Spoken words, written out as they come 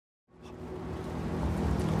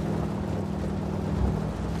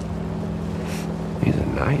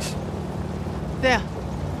Nice. There.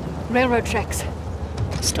 Railroad tracks.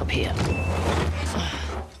 Stop here.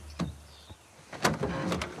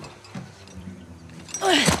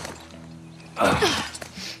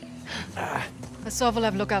 The Sov will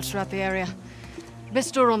have lookouts throughout the area.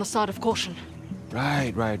 Best door on the side of caution.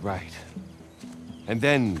 Right. And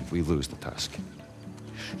then we lose the tusk.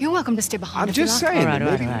 You're welcome to stay behind. I'm just saying. All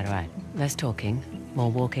right. Less talking, more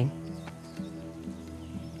walking.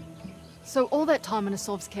 So all that time in a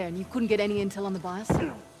Sov's care and you couldn't get any intel on the bias?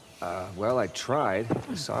 Well, I tried.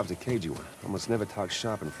 Sov's a cagey one. Almost never talks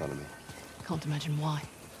shop in front of me. Can't imagine why.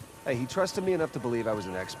 Hey, he trusted me enough to believe I was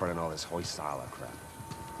an expert on all this Hoysala crap.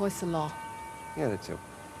 Hoysala. Yeah, that too.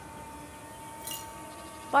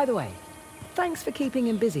 By the way, thanks for keeping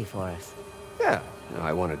him busy for us. Yeah,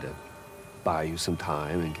 I wanted to buy you some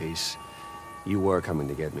time in case you were coming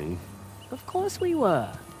to get me. Of course we were.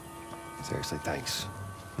 Seriously, thanks.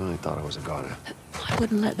 I really thought I was a goner. I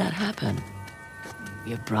wouldn't let that happen.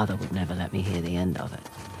 Your brother would never let me hear the end of it.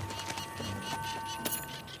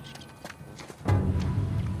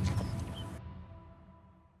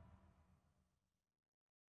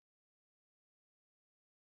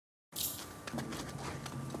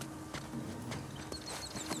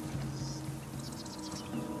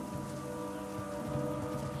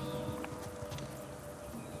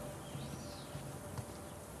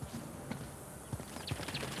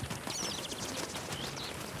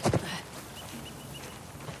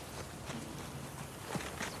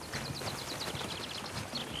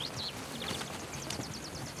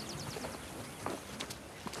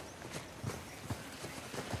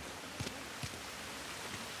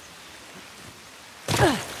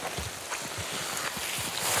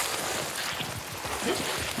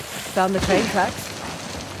 Found the train tracks.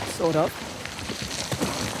 Sort of.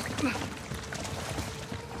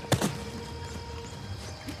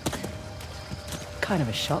 Kind of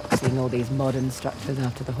a shock seeing all these modern structures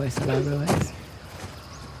after the Hoysala ruins.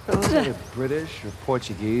 Well, they're British or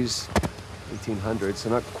Portuguese, 1800s, so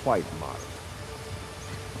not quite modern.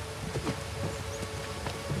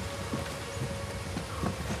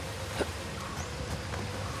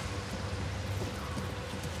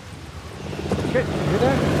 Shit, you hear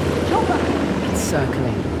that? It's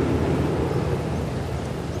circling.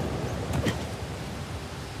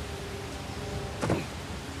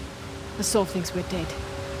 The Sov thinks we're dead.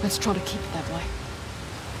 Let's try to keep it that way.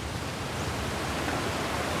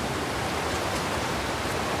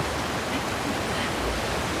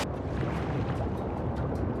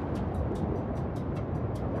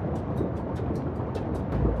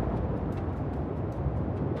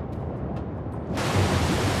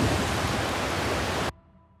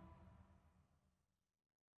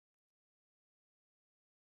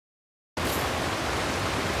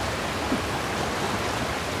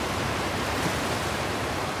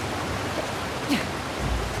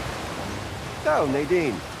 Oh,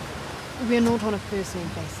 Nadine. We're not on a first-name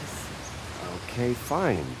basis. Okay,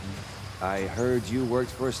 fine. I heard you worked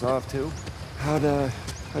for a Sov too?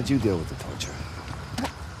 How'd you deal with the torture?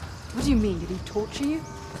 What do you mean? Did he torture you?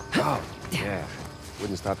 Oh, yeah.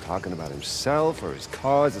 Wouldn't stop talking about himself or his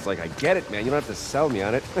cause. It's like, I get it, man. You don't have to sell me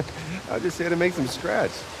on it. I'm just here to make some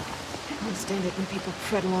scratch. I can't stand it when people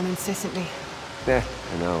prattle on incessantly. Yeah,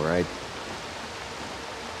 I know, right?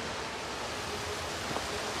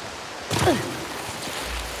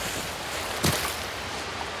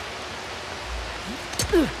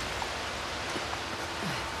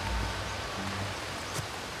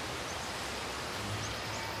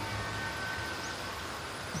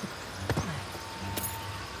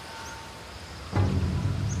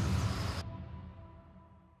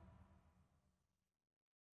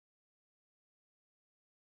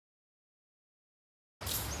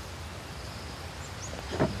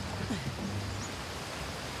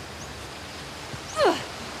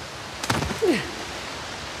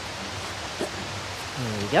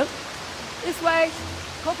 Here we go. This way.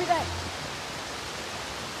 Copy that.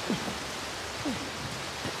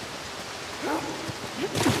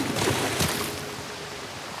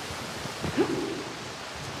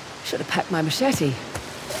 Should have packed my machete.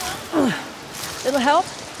 Little help?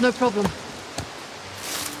 No problem.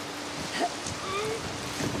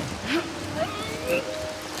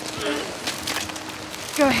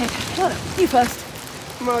 Go ahead. You first.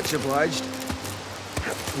 Much obliged.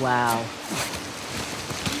 Wow.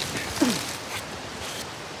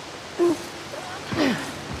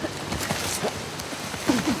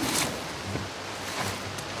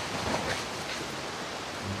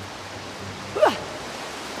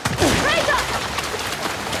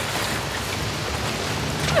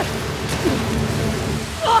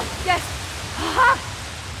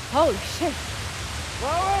 Holy shit.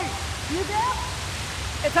 Chloe! You there?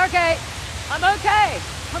 It's okay. I'm okay.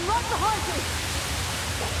 I'm right behind you.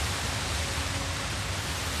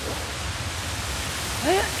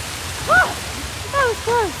 That was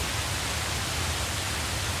close.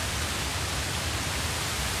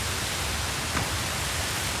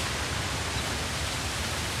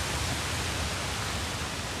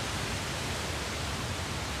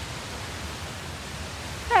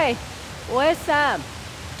 Hey, where's Sam?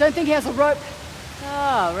 Don't think he has a rope.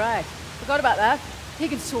 Oh, right. Forgot about that. He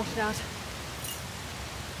can sort it out.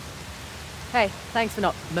 Hey, thanks for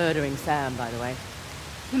not murdering Sam, by the way.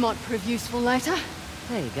 He might prove useful later.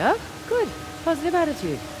 There you go. Good. Positive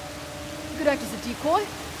attitude. He could act as a decoy,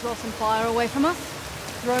 draw some fire away from us,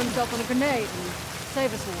 throw himself on a grenade and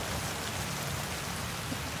save us all.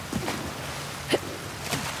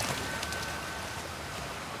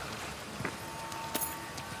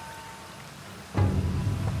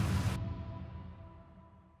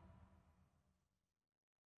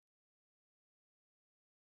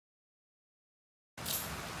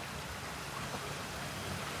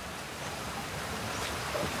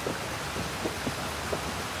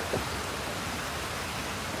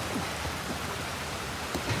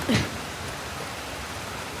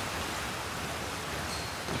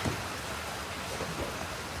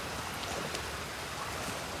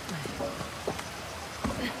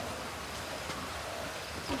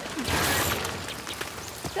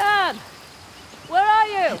 Sam! Where are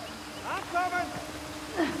you? I'm coming!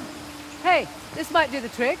 Hey, this might do the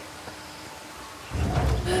trick.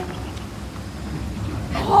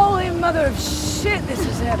 Holy mother of shit, this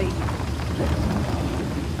is heavy.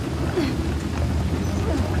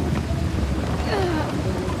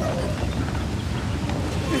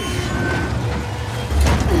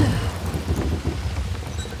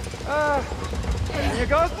 Here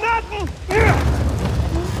goes nothing!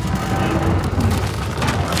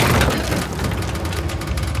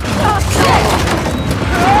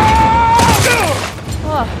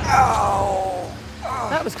 Oh,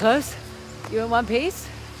 that was close. You in one piece?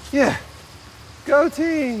 Yeah. Go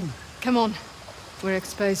team! Come on. We're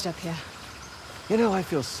exposed up here. You know, I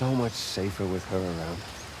feel so much safer with her around.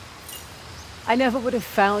 I never would have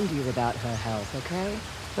found you without her help, okay?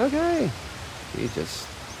 Okay. He just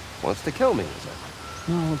wants to kill me, is it?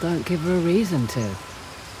 Well, don't give her a reason to.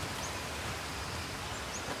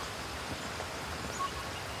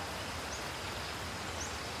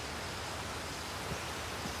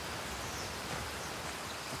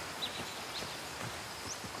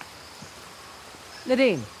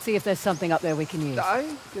 Nadine, see if there's something up there we can use. I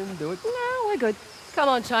can do it. No, we're good. Come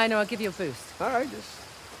on, China, I'll give you a boost. All right, just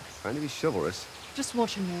trying to be chivalrous. Just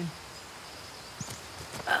watch him learn.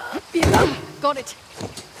 Yeah. Got it.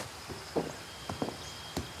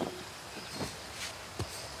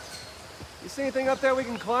 You see anything up there we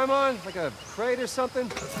can climb on? Like a crate or something?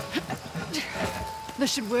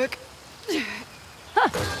 This should work.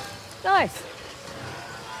 Nice.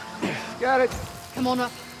 Got it. Come on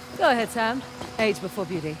up. Go ahead, Sam. Age before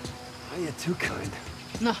beauty. Oh, you're too kind.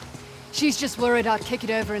 No, she's just worried I'd kick it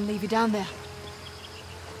over and leave you down there.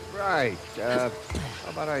 Right. How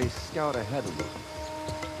about I scout ahead a little?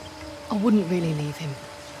 I wouldn't really leave him.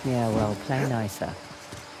 Yeah, well, play nicer.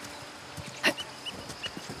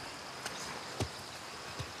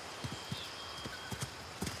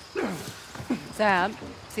 Sam,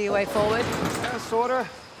 see your way forward? Yeah, sorta.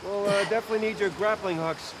 We'll definitely need your grappling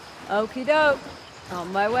hooks. Okie doke.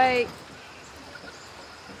 On my way.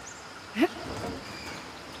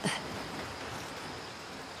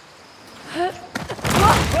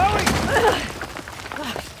 Chloe!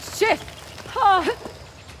 Shit!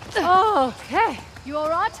 Oh. Okay. You all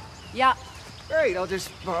right? Yeah. Great, I'll just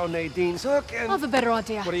borrow Nadine's hook and... I have a better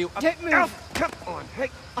idea. What are you... Don't move. Ow, come on, hey.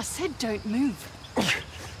 I said don't move.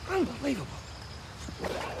 Unbelievable.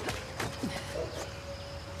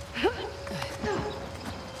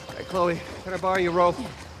 Hey, Chloe, can I borrow your rope? Of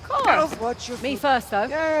course. Watch your... Me first, though.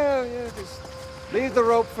 Yeah, just leave the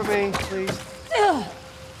rope for me, please.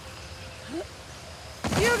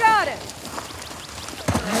 You got it.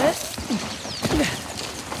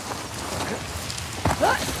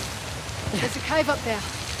 There's a cave up there.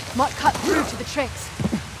 Might cut through to the tracks.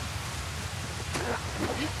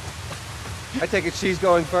 I take it she's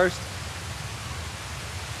going first?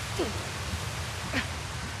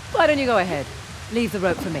 Why don't you go ahead? Leave the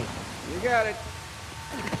rope for me. You got it.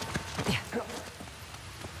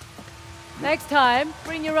 Next time,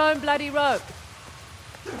 bring your own bloody rope.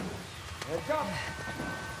 Heads up.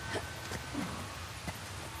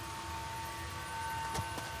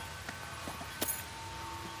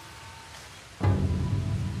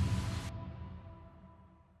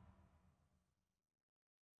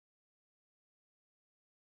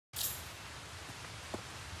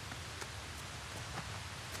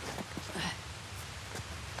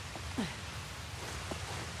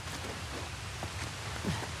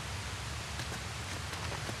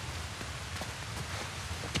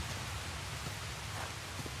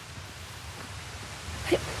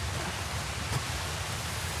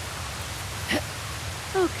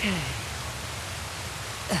 Okay.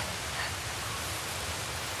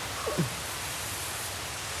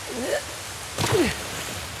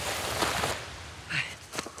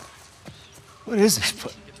 What is this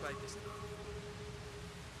place?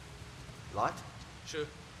 Light? Sure.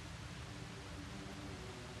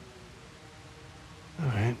 All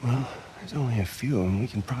right, well, there's only a few of them. We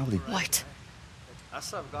can probably... Wait. That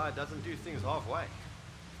some guy doesn't do things halfway.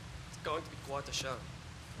 It's going to be quite a show.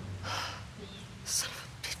 Son of a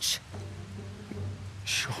bitch.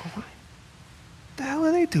 Sure. What the hell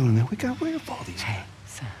are they doing there? We got rid of all these Hey, guys.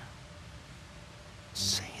 Sam.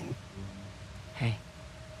 Saying... Hey.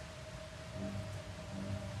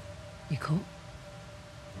 You cool?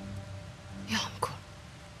 Yeah, I'm cool.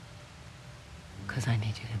 Because I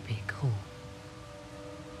need you to be cool.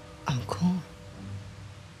 I'm cool.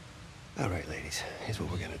 All right, ladies, here's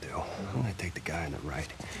what we're gonna do. I'm gonna take the guy on the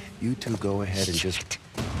right. You two go ahead and just...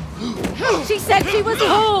 She said she was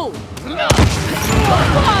cool! Whoa!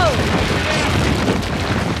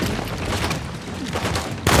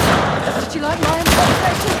 Did you like my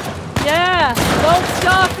impersonation? Yeah, gold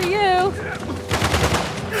star for you!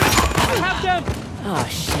 Have them! Oh,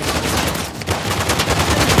 shit.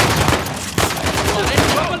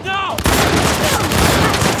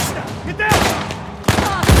 Get down!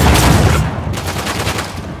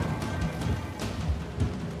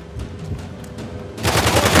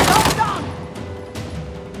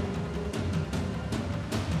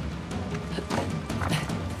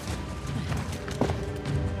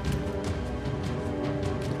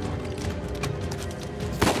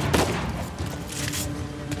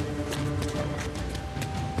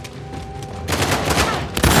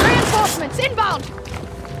 Reinforcements inbound!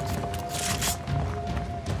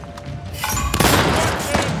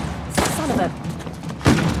 Son of a...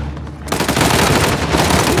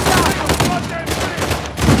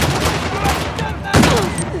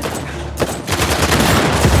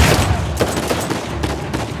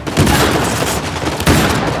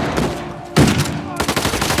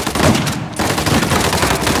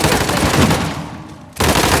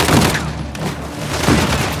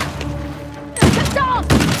 Get down!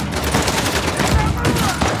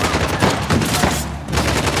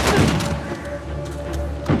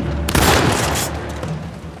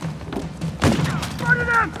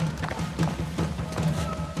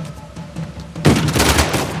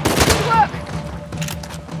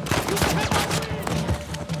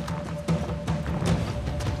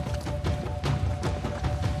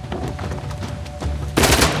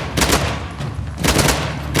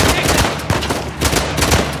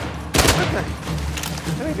 Good work!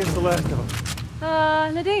 I think it's the last of them.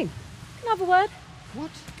 Nadine, can I have a word?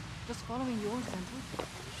 What? Just following your example?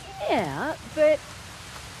 Yeah, but...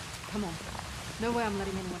 Come on. No way I'm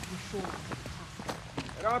letting anyone from shore take the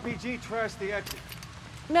task. That RPG trashed the exit.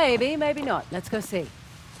 Maybe, maybe not. Let's go see.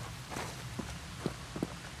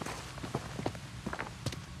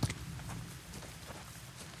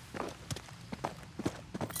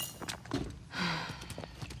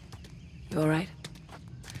 You all right?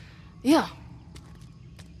 Yeah.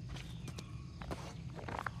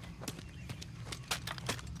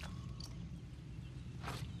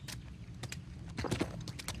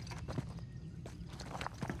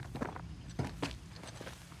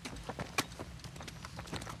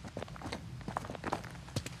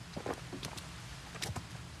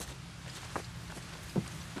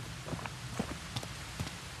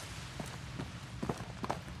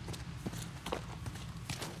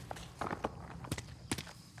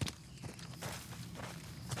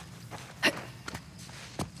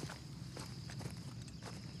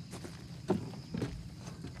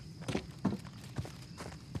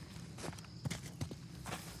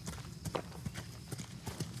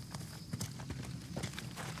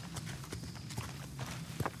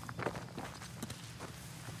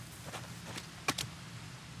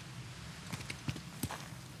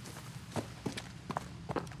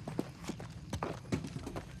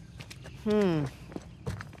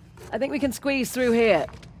 I think we can squeeze through here.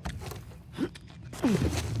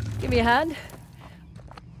 Give me a hand.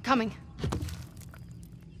 Coming.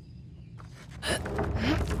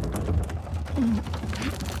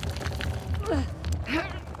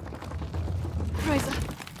 Fraser,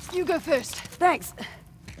 you go first. Thanks.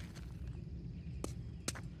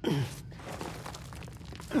 How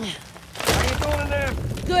you doing in there?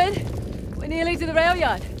 Good. We're nearly to the rail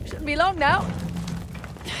yard. Shouldn't be long now.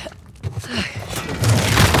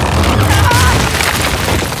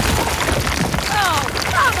 Oh,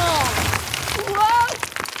 come on! Whoa!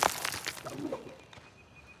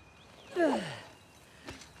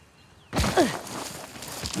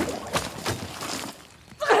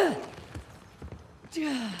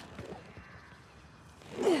 Oh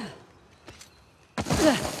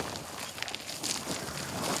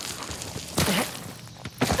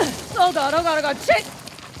god, oh god, oh god, shit!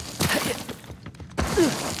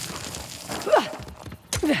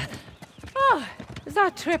 Oh, is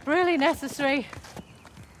that trip really necessary?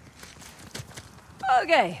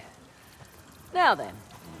 Okay. Now then.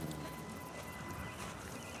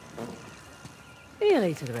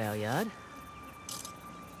 Nearly to the rail yard.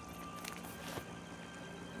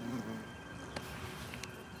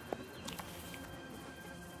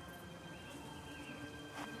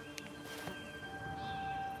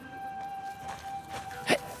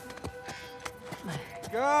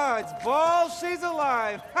 God's balls, she's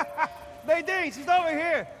alive! Nadine, she's over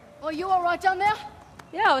here! Oh, you all right down there?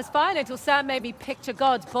 Yeah, I was fine until Sam made me picture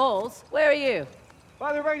God's balls. Where are you?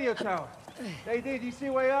 By the radio tower. Nadine, do you see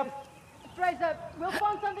a way up? Fraser, we'll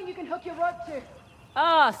find something you can hook your rope to.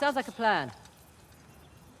 Ah, sounds like a plan.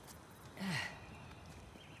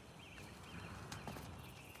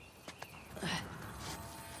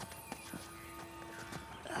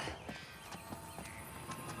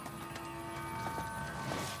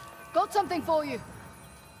 Got something for you.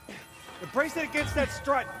 Brace it against that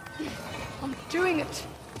strut. I'm doing it.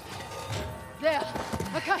 There.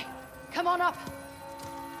 Okay, come on up.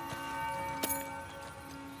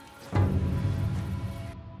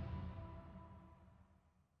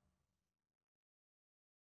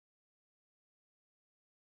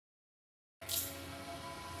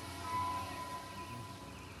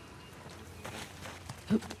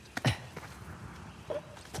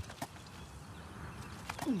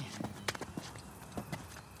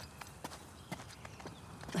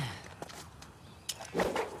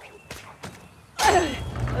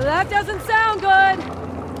 That doesn't sound good.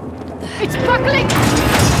 It's buckling.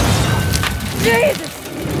 Jesus!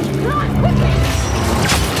 Run quickly!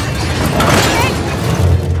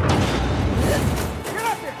 Get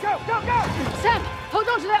up here! Go, go, go! Sam, hold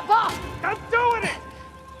on to that bar. I'm doing it!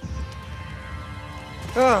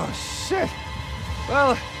 Oh, shit.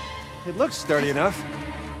 Well, it looks sturdy enough.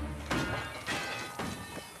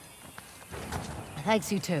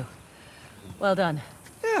 Thanks, you two. Well done.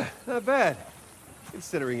 Yeah, not bad.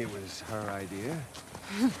 Considering it was her idea.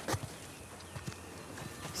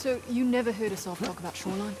 So, you never heard us all talk about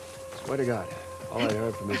Shoreline? Swear to God, all I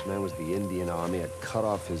heard from this man was the Indian army had cut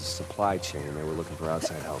off his supply chain and they were looking for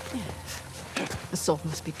outside help. The salt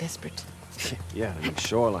must be desperate. Yeah, I mean,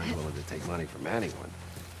 Shoreline's willing to take money from anyone.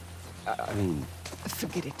 I mean...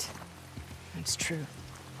 Forget it. It's true.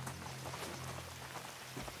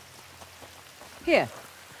 Here,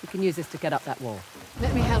 you can use this to get up that wall.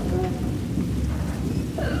 Let me help.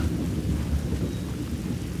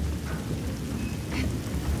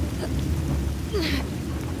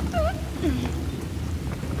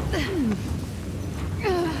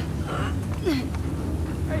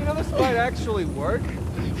 Hey, you know, this might actually work.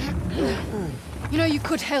 You know, you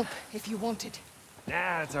could help if you wanted.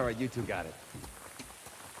 Nah, that's all right. You two got it.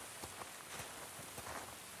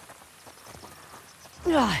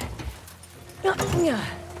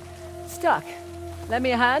 Stuck. Lend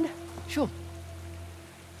me a hand? Sure.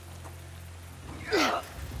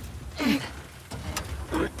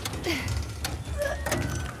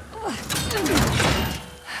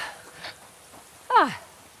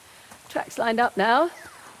 Track's lined up now.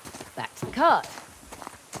 Back to the cart.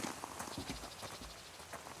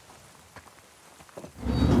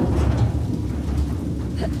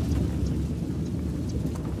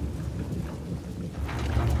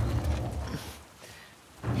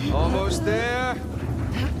 Almost there.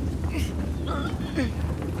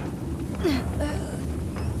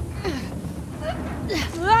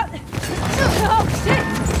 Oh, shit!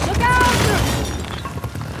 Look out!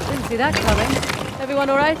 Didn't see that coming. Everyone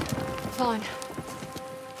all right? Fine.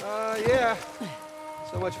 Yeah.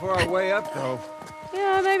 So much for our way up, though.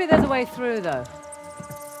 Yeah, maybe there's a way through, though.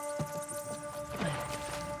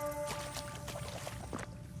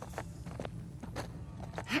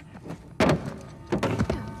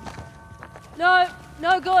 No,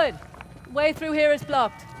 no good. Way through here is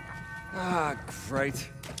blocked. Ah, great.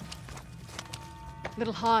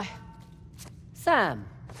 Little high. Sam,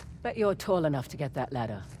 bet you're tall enough to get that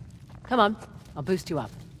ladder. Come on, I'll boost you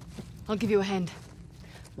up. I'll give you a hand.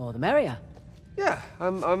 More the merrier. Yeah,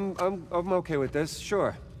 I'm okay with this,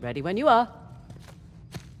 sure. Ready when you are.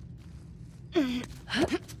 Have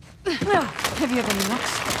you ever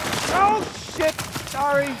knocks? Oh, shit!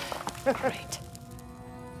 Sorry. Great.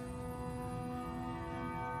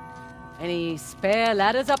 Any spare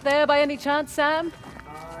ladders up there by any chance, Sam?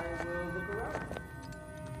 I will look around.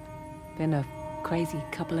 Been a crazy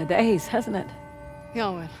couple of days, hasn't it? Yeah,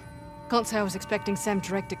 well, Can't say I was expecting Sam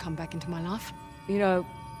Drake to come back into my life. You know,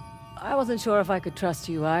 I wasn't sure if I could trust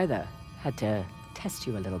you either. Had to test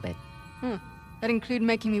you a little bit. That include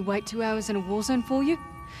making me wait 2 hours in a war zone for you?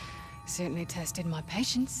 Certainly tested my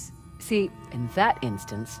patience. See, in that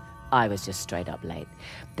instance, I was just straight up late.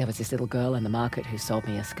 There was this little girl in the market who sold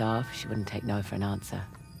me a scarf. She wouldn't take no for an answer.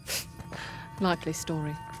 Likely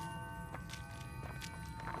story.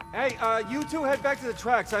 Hey, you two head back to the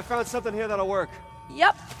tracks. I found something here that'll work.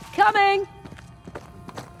 Yep, coming!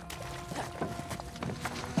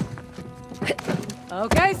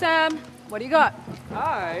 Okay, Sam. What do you got?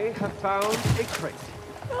 I have found a crate.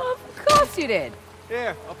 Of course you did.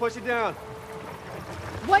 Here, I'll push it down.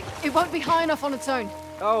 Wait, it won't be high enough on its own.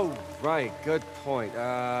 Oh, right. Good point.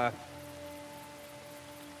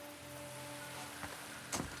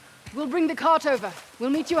 We'll bring the cart over. We'll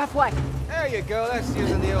meet you halfway. There you go. That's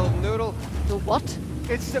using the old noodle. The what?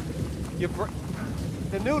 It's the...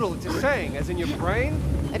 The noodle, it's a saying, as in your brain?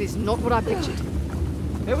 That is not what I pictured.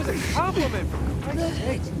 It was a compliment, for Christ's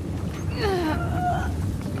sake.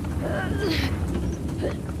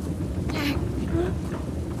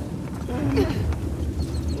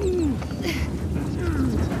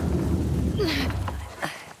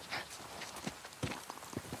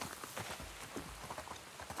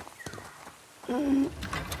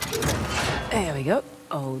 There we go.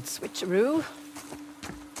 Old switcheroo.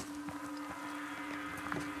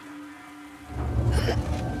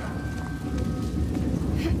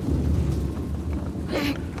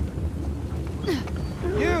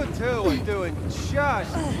 You two are doing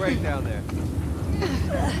just great down there.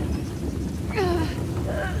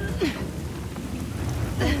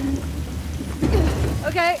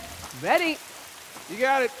 Okay, ready. You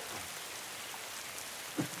got it.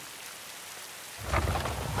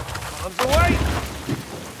 Arms away!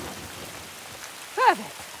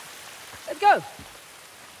 Perfect. Let's go.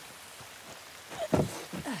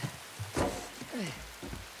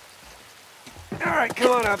 All right,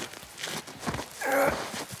 come on up.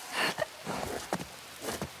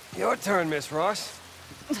 Your turn, Miss Ross.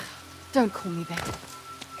 Don't call me that.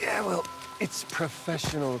 Yeah, well, it's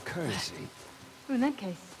professional courtesy. In that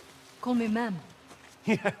case, call me ma'am.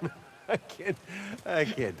 Yeah, I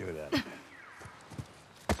can't do that.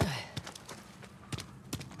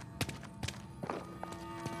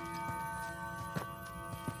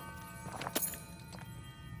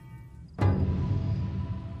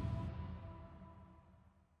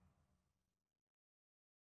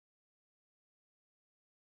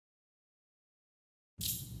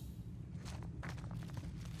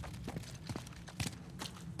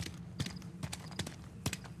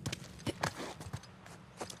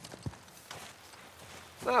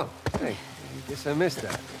 Oh, hey, I guess I missed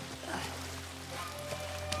that.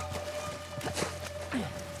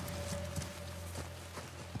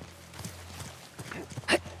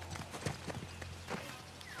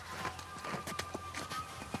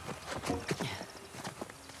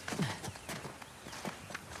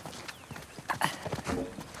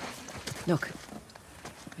 Look,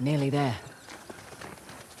 we're nearly there.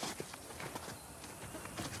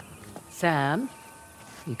 Sam,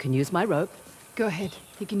 you can use my rope. Go ahead.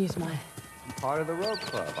 You can use mine. I'm part of the rope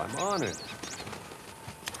club. I'm honored.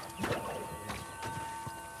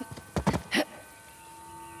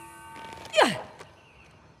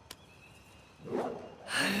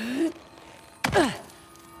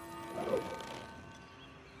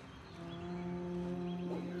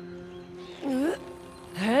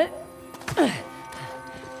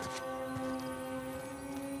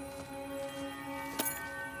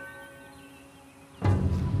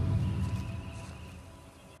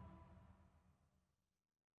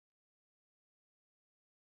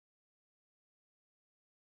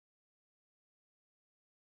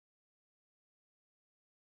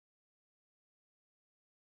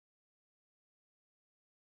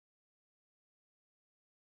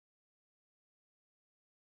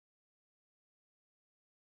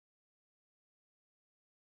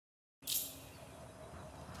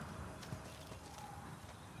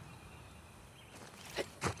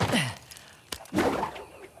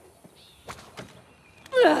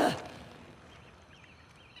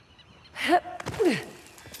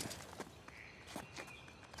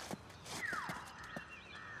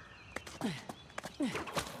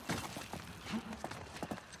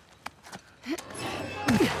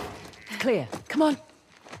 Clear. Come on.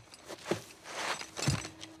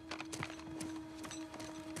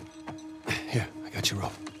 Here, I got your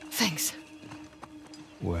rope. Thanks.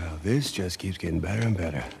 Well, this just keeps getting better and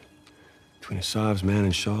better. Between Asav's man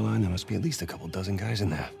and Shoreline, there must be at least a couple dozen guys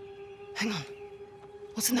in there. Hang on.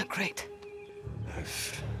 What's in that crate?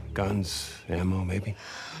 Guns, ammo, maybe?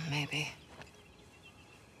 Maybe.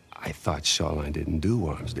 I thought Shoreline didn't do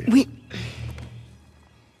worms, did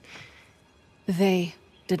They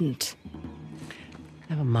didn't.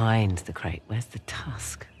 Never mind the crate. Where's the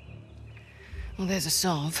tusk? Well, there's a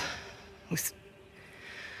salve. With...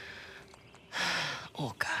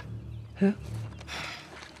 Orca. Who?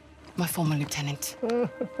 My former lieutenant. I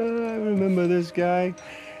remember this guy.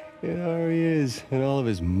 Here he is, in all of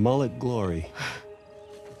his mullet glory.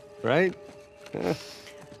 Right?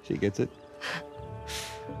 She gets it.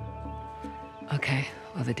 Okay,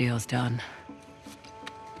 well, the deal's done.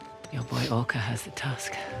 Your boy Orca has the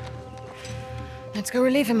tusk. Let's go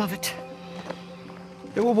relieve him of it.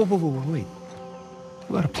 Hey, whoa, wait.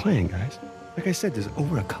 We got a plan, guys. Like I said, there's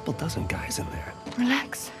over a couple dozen guys in there.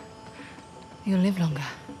 Relax. You'll live longer.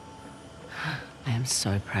 I am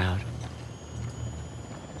so proud.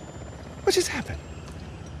 What just happened?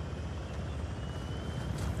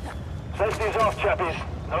 Safety's off, chappies.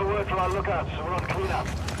 No word from our lookouts, so we're on cleanup.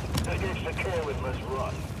 Engage the care with Ms.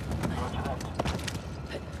 Ross. Roger that.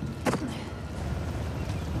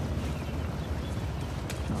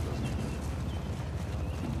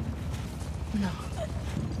 No.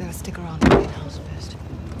 They'll stick around the main house first.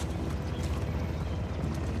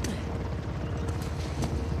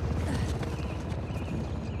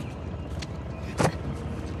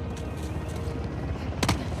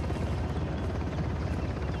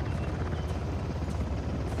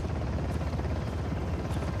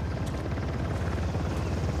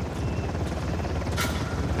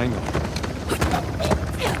 Hang on.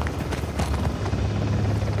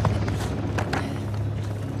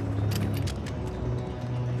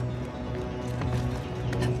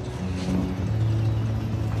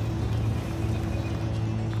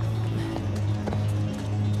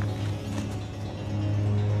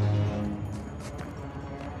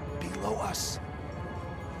 Below us.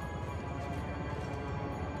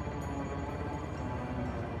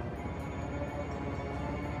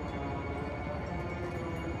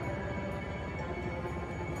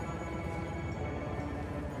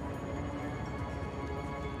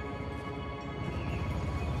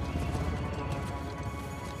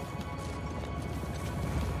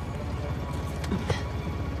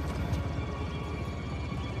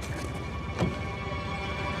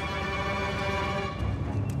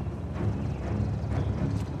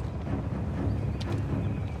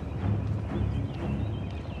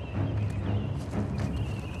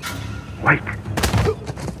 Wait.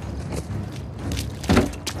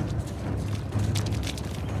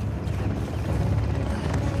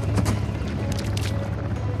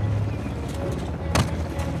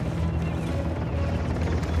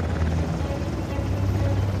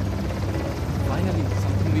 Finally,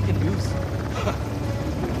 something we can use.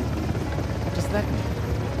 Just let me.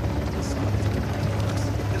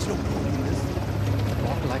 There's no point in this.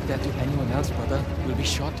 Walk like that to anyone else, brother. You'll be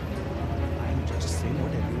shot. I'm just saying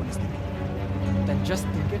what everyone is thinking. Then just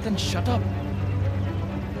think it and shut up.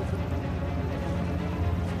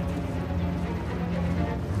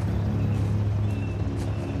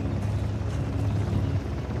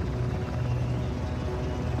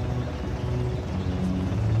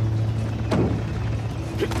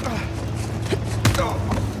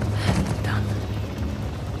 Done.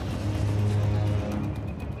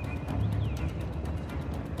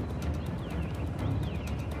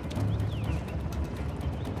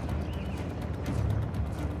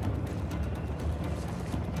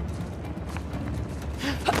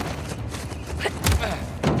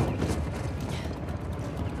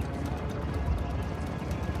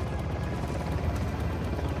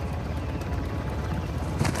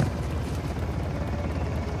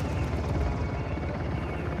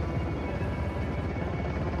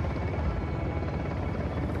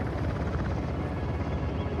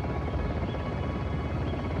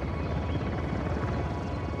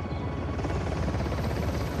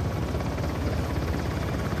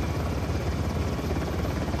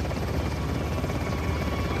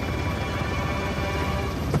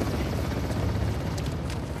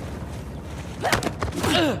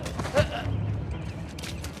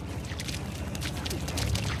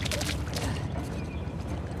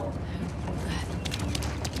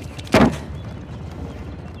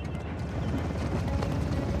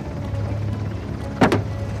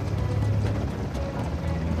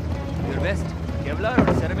 Best Kevlar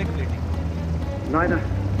or ceramic plating? Neither.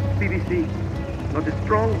 PVC. Not as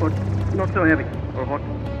strong, but not so heavy or hot.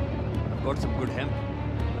 I've got some good hemp.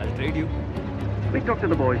 I'll trade you. We talked to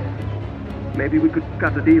the boys. Maybe we could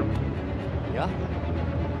cut a deal. Yeah?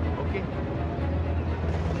 Okay.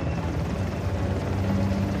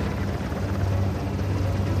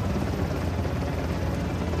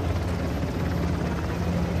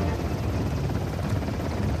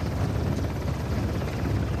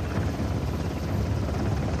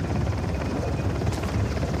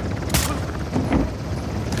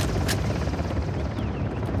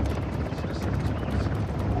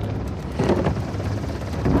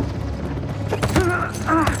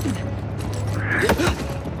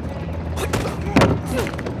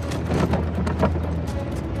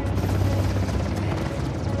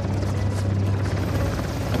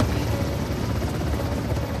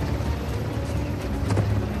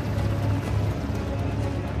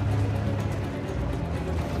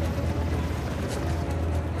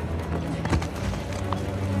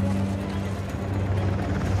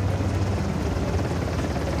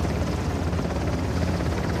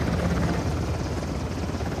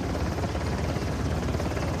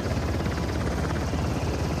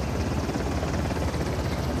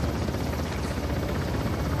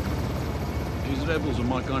 Rebels are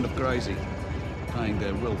my kind of crazy. Paying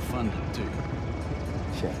they're well funded too.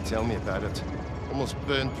 Yeah, tell me about it. Almost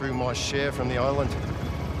burned through my share from the island.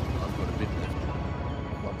 I've got a bit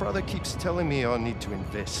left. My brother keeps telling me I need to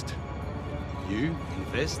invest. You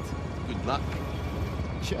invest? Good luck.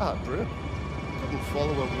 Yeah, bro. Couldn't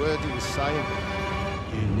follow a word he was saying.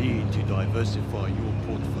 You need to diversify your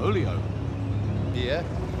portfolio. Beer,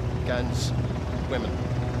 guns, women.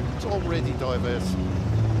 It's already diverse.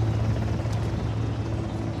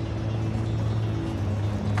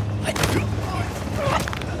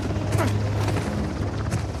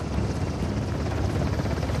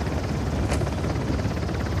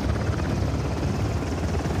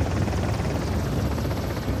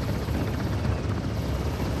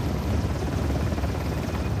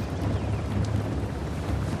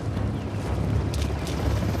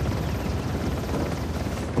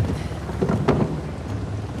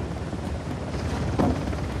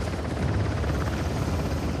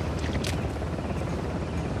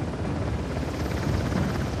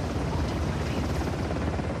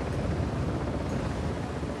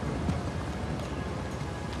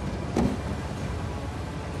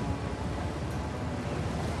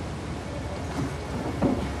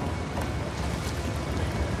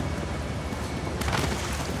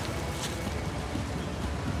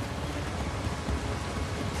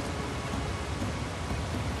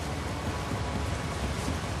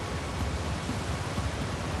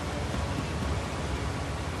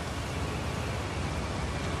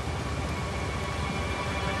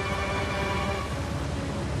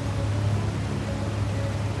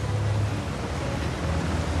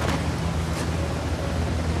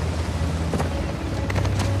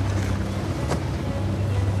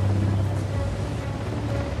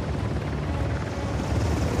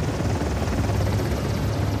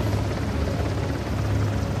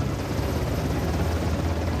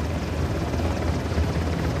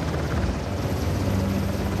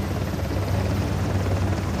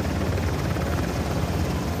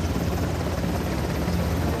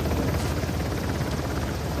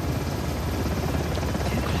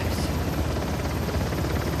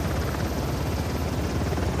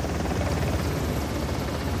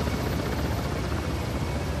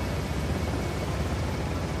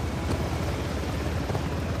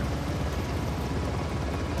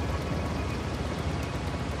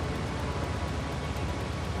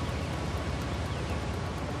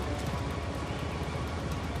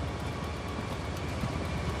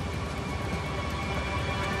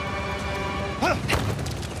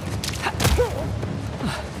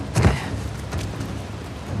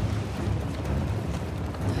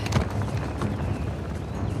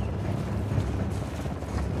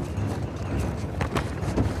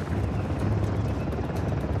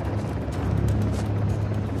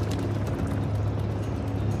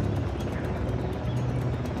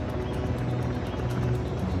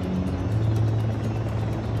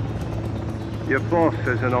 Your boss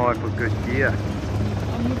has an eye for good gear.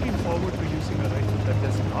 I'm looking forward to using a rifle that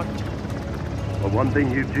does not. But one thing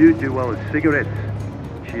you do well is cigarettes.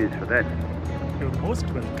 Cheers for that. You're most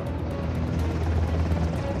welcome.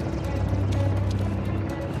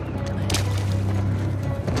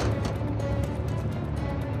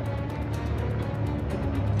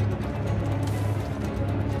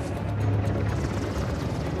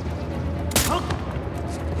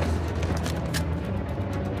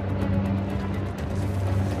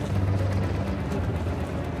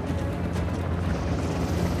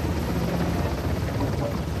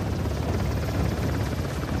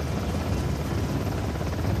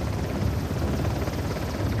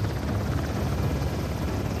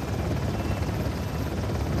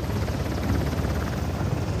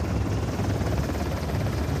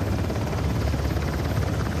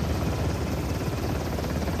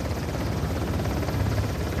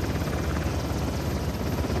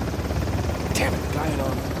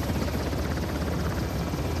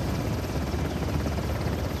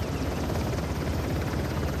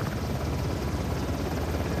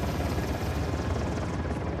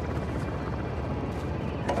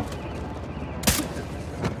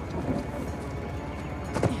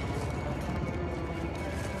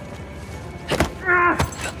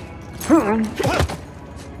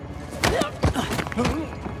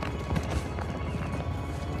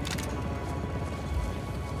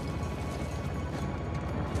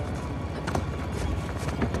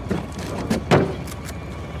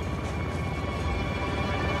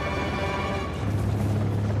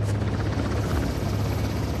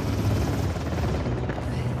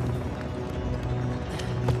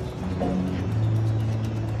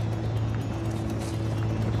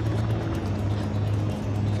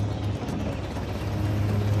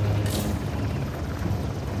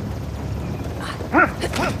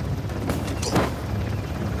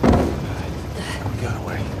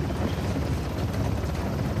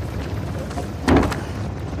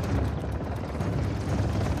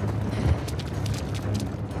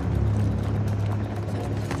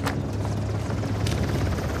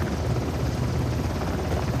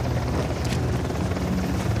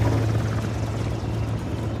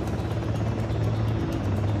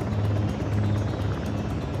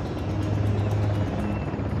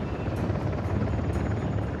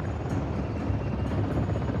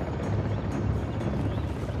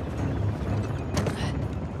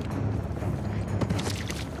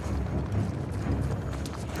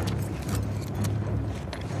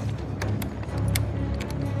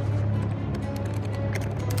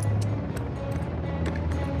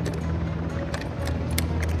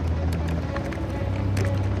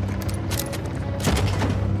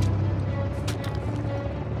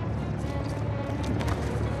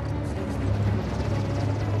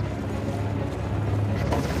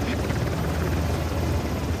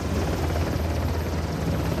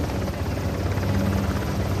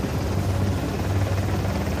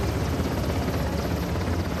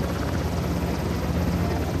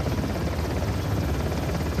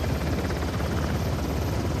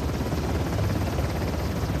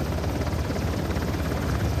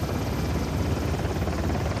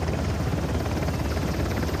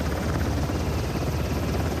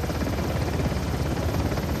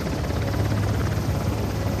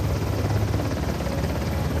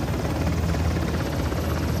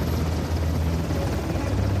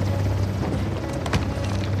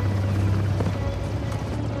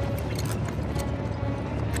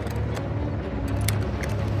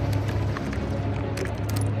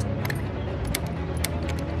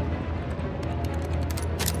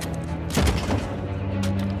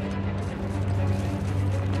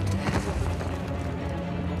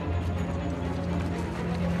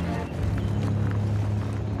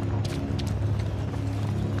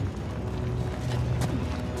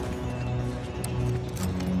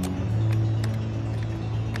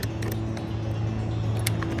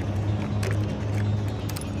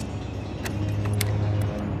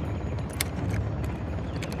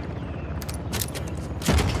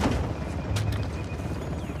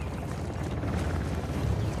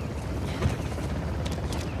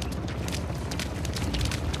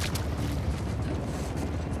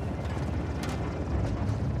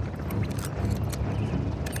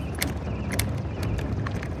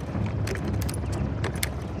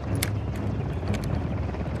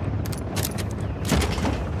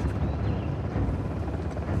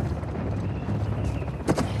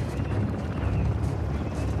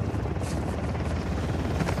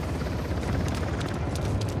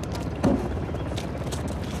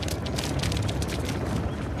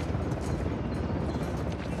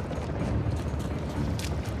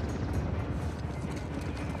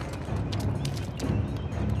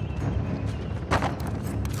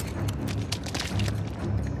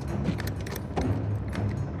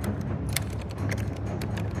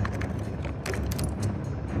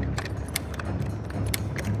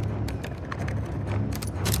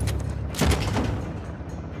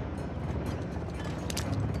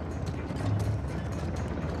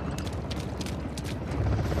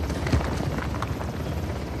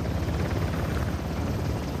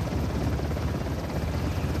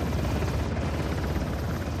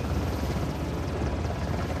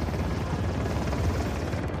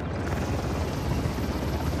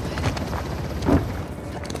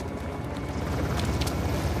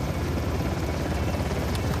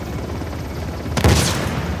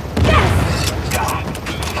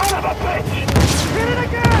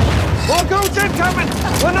 incoming!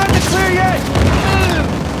 We're not in the clear yet!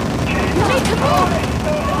 Hey, come on!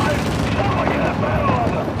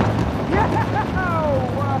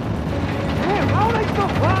 Damn, how are they still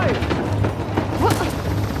flying?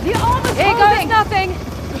 The arm is Here goes nothing!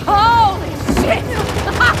 Holy shit!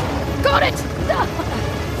 Got it!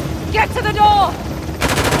 Get to the door!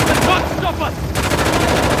 The truck, stop us!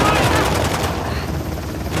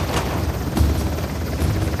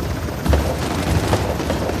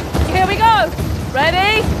 Here we go!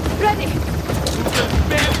 Ready? Ready!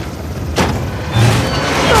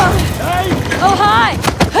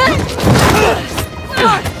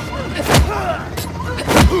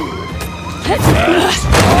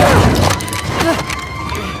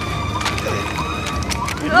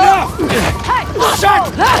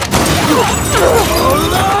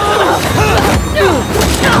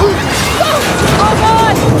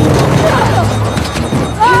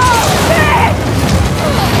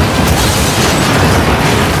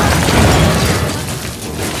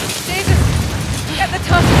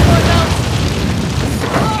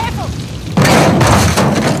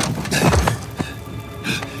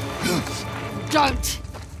 Don't!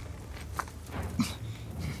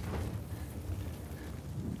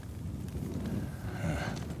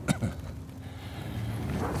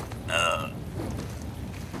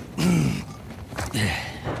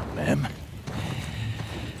 Ma'am?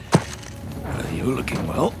 You're looking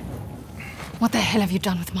well. What the hell have you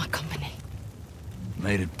done with my company?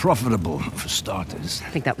 Made it profitable, for starters. I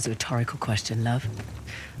think that was a rhetorical question, love.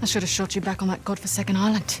 I should have shot you back on that godforsaken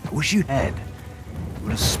island. I wish you had. It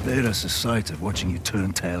would have spared us the sight of watching you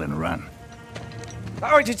turn tail and run. All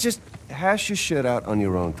right, just hash your shit out on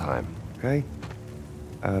your own time, okay?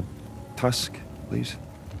 Tusk, please.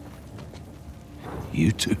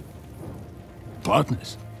 You two?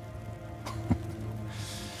 Partners?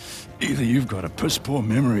 Either you've got a piss-poor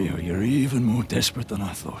memory or you're even more desperate than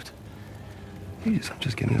I thought. Jeez, I'm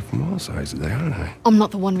just getting it from all sides today, aren't I? I'm not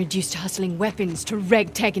the one reduced to hustling weapons to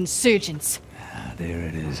ragtag insurgents. Ah, there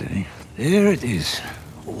it is, eh? There it is.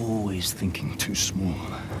 Always thinking too small.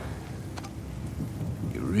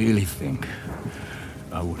 You really think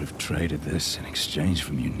I would have traded this in exchange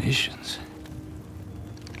for munitions?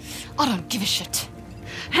 I don't give a shit.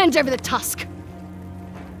 Hand over the tusk.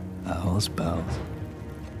 Pals, pals.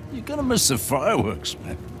 You're gonna miss the fireworks,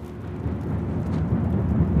 man.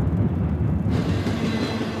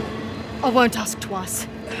 I won't ask twice.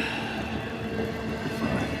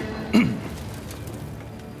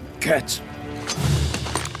 Cats.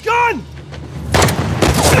 Gun!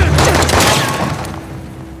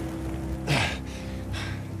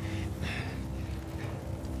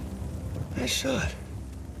 Nice shot.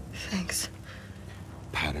 Thanks.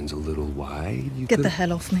 Pattern's a little wide. You Get could... the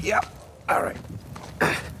hell off me. Yeah. All right.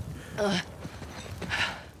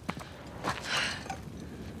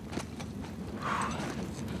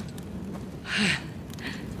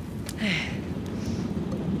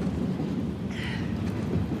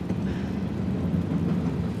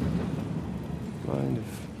 Mind if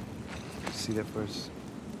you see that first?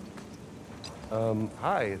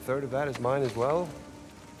 Hi. A third of that is mine as well.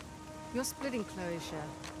 You're splitting Chloe's share.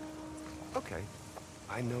 Okay.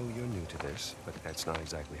 I know you're new to this, but that's not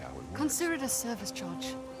exactly how it works. Consider it a service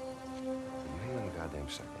charge. You hang on a goddamn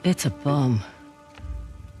second. It's a bomb.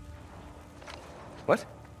 What?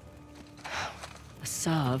 The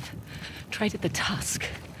Sav traded the tusk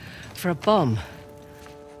for a bomb.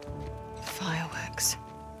 Fireworks.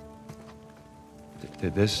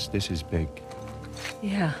 This is big.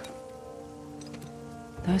 Yeah.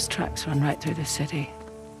 Those tracks run right through the city.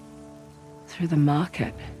 Through the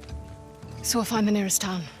market. So we'll find the nearest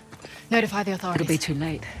town. Notify the authorities. It'll be too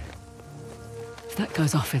late. If that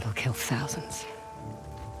goes off, it'll kill thousands.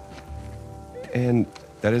 And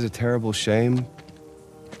that is a terrible shame.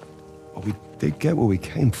 But we did get what we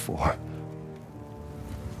came for.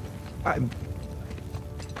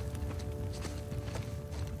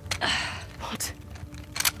 What?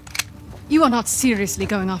 You are not seriously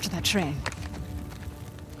going after that train.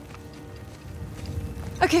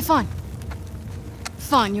 Okay, fine.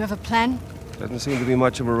 Fine, you have a plan? Doesn't seem to be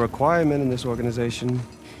much of a requirement in this organization.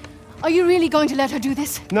 Are you really going to let her do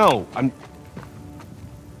this? No, I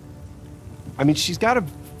mean, she's got a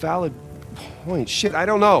valid point. Shit, I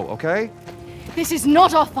don't know, okay? This is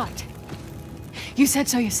not our fight. You said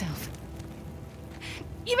so yourself.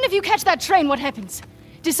 Even if you catch that train, what happens?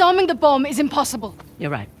 Disarming the bomb is impossible.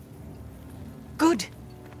 You're right. Good.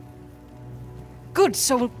 Good,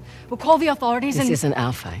 so we'll call the authorities This and... isn't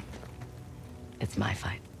our fight. It's my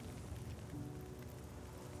fight.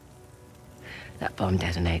 That bomb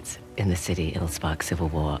detonates in the city. It'll spark civil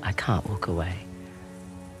war. I can't walk away.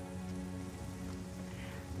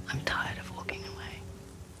 I'm tired of walking away.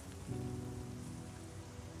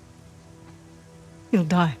 You'll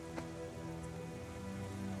die.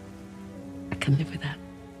 I can live with that.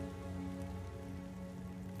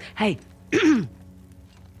 Hey!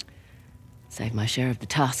 Save my share of the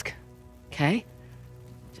tusk, okay?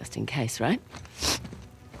 Just in case, right?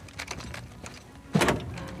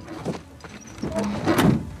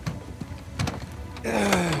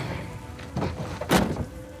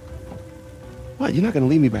 What, you're not gonna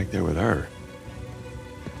leave me back there with her?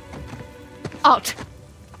 Out!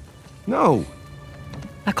 No!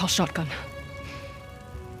 I call shotgun.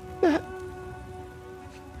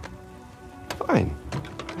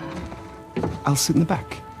 I'll sit in the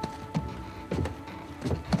back.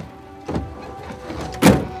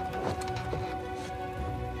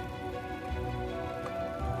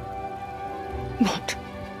 What?